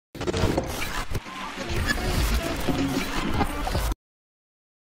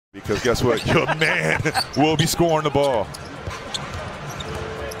because guess what? Your man will be scoring the ball.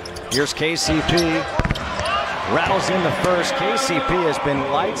 Here's KCP. Rattles in the first. KCP has been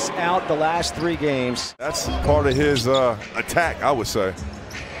lights out the last 3 games. That's part of his attack, I would say.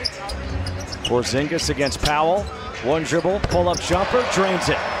 Porzingis against Powell. One dribble, pull-up jumper, drains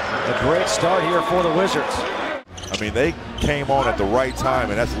it. A great start here for the Wizards. I mean, they came on at the right time,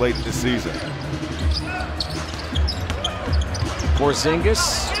 and that's late in the season.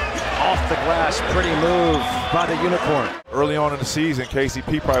 Porzingis off the glass, pretty move by the Unicorn. Early on in the season,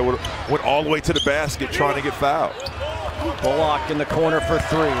 KCP probably went all the way to the basket trying to get fouled. Bullock in the corner for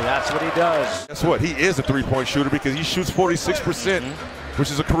 3. That's what he does. Guess what? He is a three-point shooter because he shoots 46%, which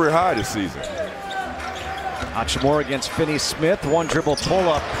is a career high this season. Hachimura against Finney-Smith. One dribble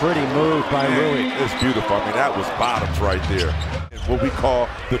pull-up. Pretty move by Rui. It's beautiful. I mean, that was bottoms right there. What we call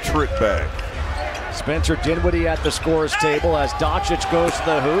the trick bag. Spencer Dinwiddie at the scorer's table as Doncic goes to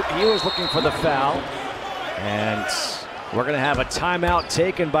the hoop. He was looking for the foul. And we're going to have a timeout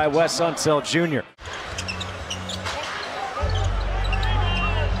taken by Wes Unseld Jr.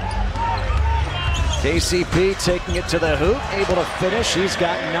 KCP taking it to the hoop, able to finish. He's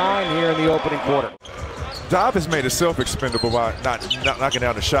got 9 here in the opening quarter. Davis made himself expendable by not knocking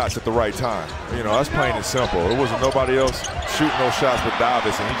down the shots at the right time. You know, that's plain and simple. There wasn't nobody else shooting those shots but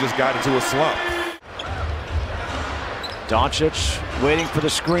Davis, and he just got into a slump. Doncic waiting for the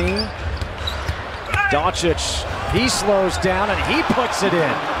screen. Doncic, he slows down and he puts it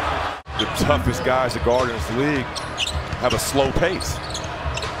in. The toughest guys to guard in this league have a slow pace.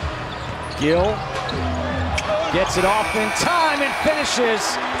 Gill gets it off in time and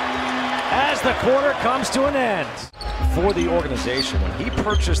finishes as the quarter comes to an end. For the organization, when he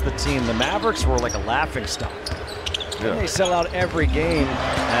purchased the team, the Mavericks were like a laughingstock. Yeah. They sell out every game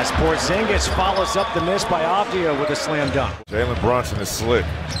as Porzingis follows up the miss by Avdia with a slam dunk. Jalen Brunson is slick.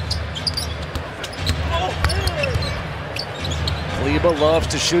 Kleber loves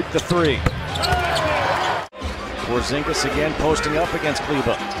to shoot the 3. Porzingis again posting up against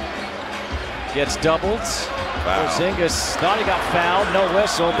Kleber. Gets doubled. Wow. Porzingis thought he got fouled, no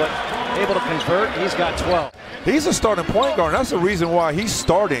whistle, but able to convert. He's got 12. He's a starting point guard. That's the reason why he's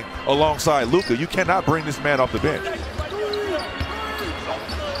starting alongside Luka. You cannot bring this man off the bench.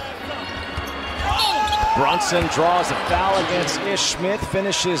 Brunson draws a foul against Ish Smith,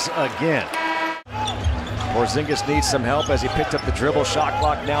 finishes again. Porzingis needs some help as he picked up the dribble. Shot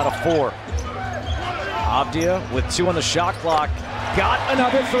clock now to 4. Avdia with 2 on the shot clock. Got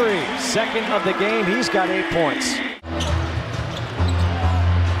another 3. Second of the game. He's got 8 points.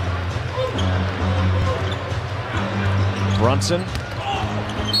 Brunson.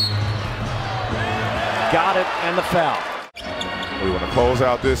 Got it and the foul. We want to close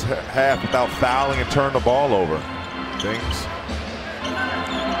out this half without fouling and turn the ball over. Things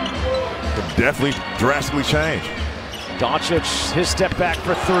could definitely drastically change. Doncic, his step back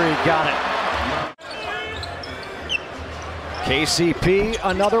for 3. Got it. KCP,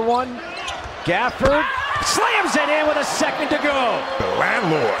 another one. Gafford slams it in with a second to go. The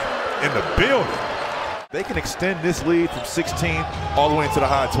landlord in the building. They can extend this lead from 16 all the way into the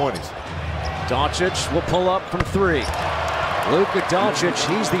high 20s. Doncic will pull up from 3. Luka Doncic,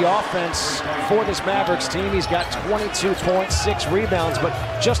 he's the offense for this Mavericks team. He's got 22 points, 6 rebounds, but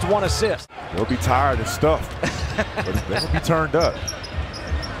just 1 assist. They'll be tired and stuffed, but they'll be turned up.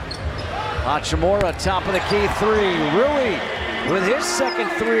 Hachimura, top of the key 3. Rui with his second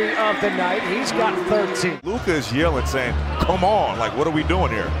 3 of the night. He's got 13. Luka is yelling, saying, come on, like, what are we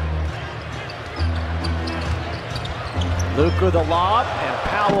doing here? Luka the lob, and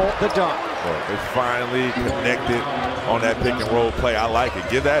Powell the dunk. Well, they finally connected on that pick and roll play. I like it.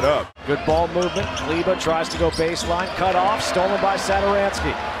 Give that up. Good ball movement. Kleber tries to go baseline. Cut off. Stolen by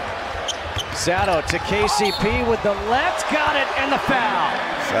Satoransky. Sato to KCP with the left. Got it and the foul.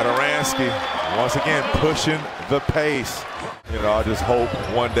 Satoransky once again pushing the pace. You know, I just hope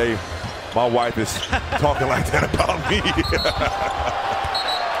one day my wife is talking like that about me.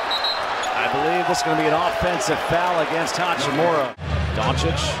 I believe this is going to be an offensive foul against Hachimura.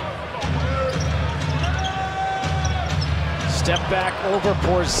 Doncic. Step back over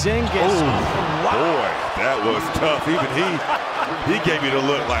Porzingis. Ooh, wow. Boy, that was tough. Even he gave me the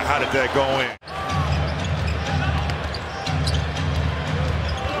look like, how did that go in?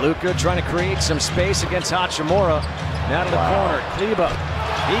 Luka trying to create some space against Hachimura. Now to the corner. Kleber.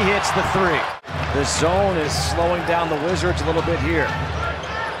 He hits the 3. The zone is slowing down the Wizards a little bit here.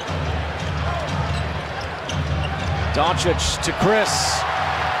 Doncic to Chris.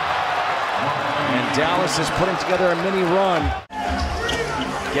 And Dallas is putting together a mini run.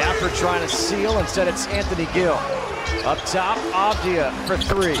 Gafford trying to seal. Instead, it's Anthony Gill. Up top, Avdia for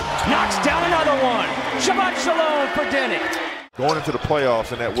three. Knocks down another one. Shabbat Shalom for Denny. Going into the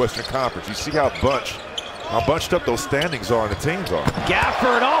playoffs in that Western Conference, you see how bunched up those standings are and the teams are.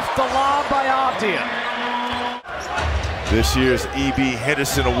 Gafford off the lob by Avdia. This year's E.B.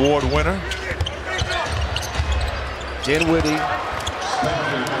 Henderson Award winner. Dinwiddie.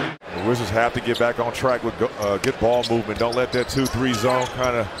 The Wizards have to get back on track with good ball movement. Don't let that 2-3 zone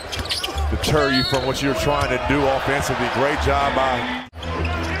kind of deter you from what you're trying to do offensively. Great job by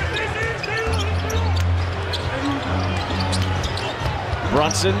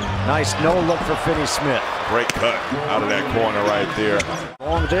Brunson. Nice no look for Finney Smith. Great cut out of that corner right there.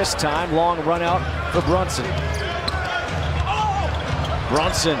 Long this time, long run out for Brunson.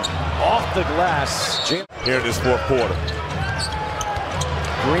 Brunson off the glass. Here in this fourth quarter.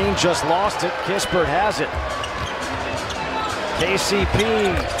 Green just lost it. Kispert has it. KCP,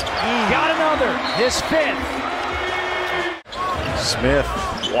 he got another, his fifth. Smith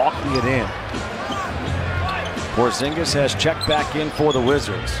walking it in. Porzingis has checked back in for the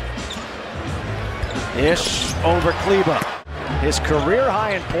Wizards. Ish over Kleba. His career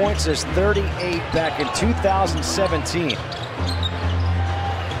high in points is 38 back in 2017.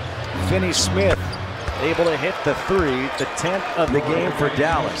 Finney Smith able to hit the three, the 10th of the game for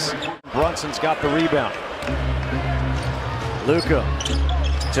Dallas. Brunson's got the rebound. Luka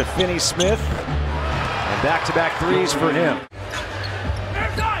to Finney Smith, and back-to-back threes for him.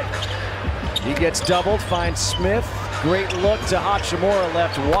 He gets doubled, finds Smith. Great look to Hachimura,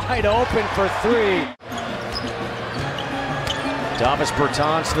 left wide open for three. Davis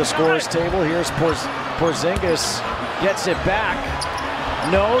Bertans to the scorer's table. Here's Porzingis, gets it back.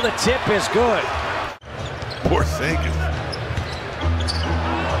 No, the tip is good. Porzingis.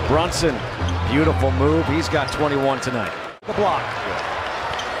 Brunson, beautiful move. He's got 21 tonight. The block.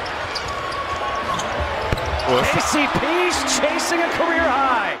 KCP's chasing a career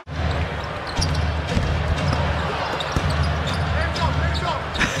high.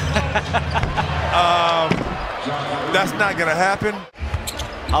 That's not going to happen.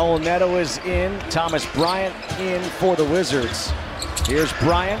 Raul Neto is in. Thomas Bryant in for the Wizards. Here's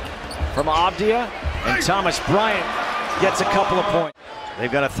Bryant from Avdia, and Thomas Bryant gets a couple of points.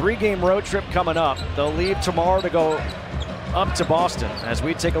 They've got a 3-game road trip coming up. They'll leave tomorrow to go up to Boston as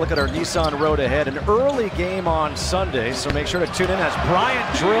we take a look at our Nissan road ahead. An early game on Sunday, so make sure to tune in as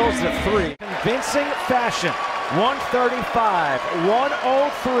Bryant drills the three. Convincing fashion.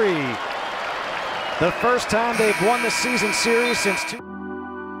 135-103. The first time they've won the season series since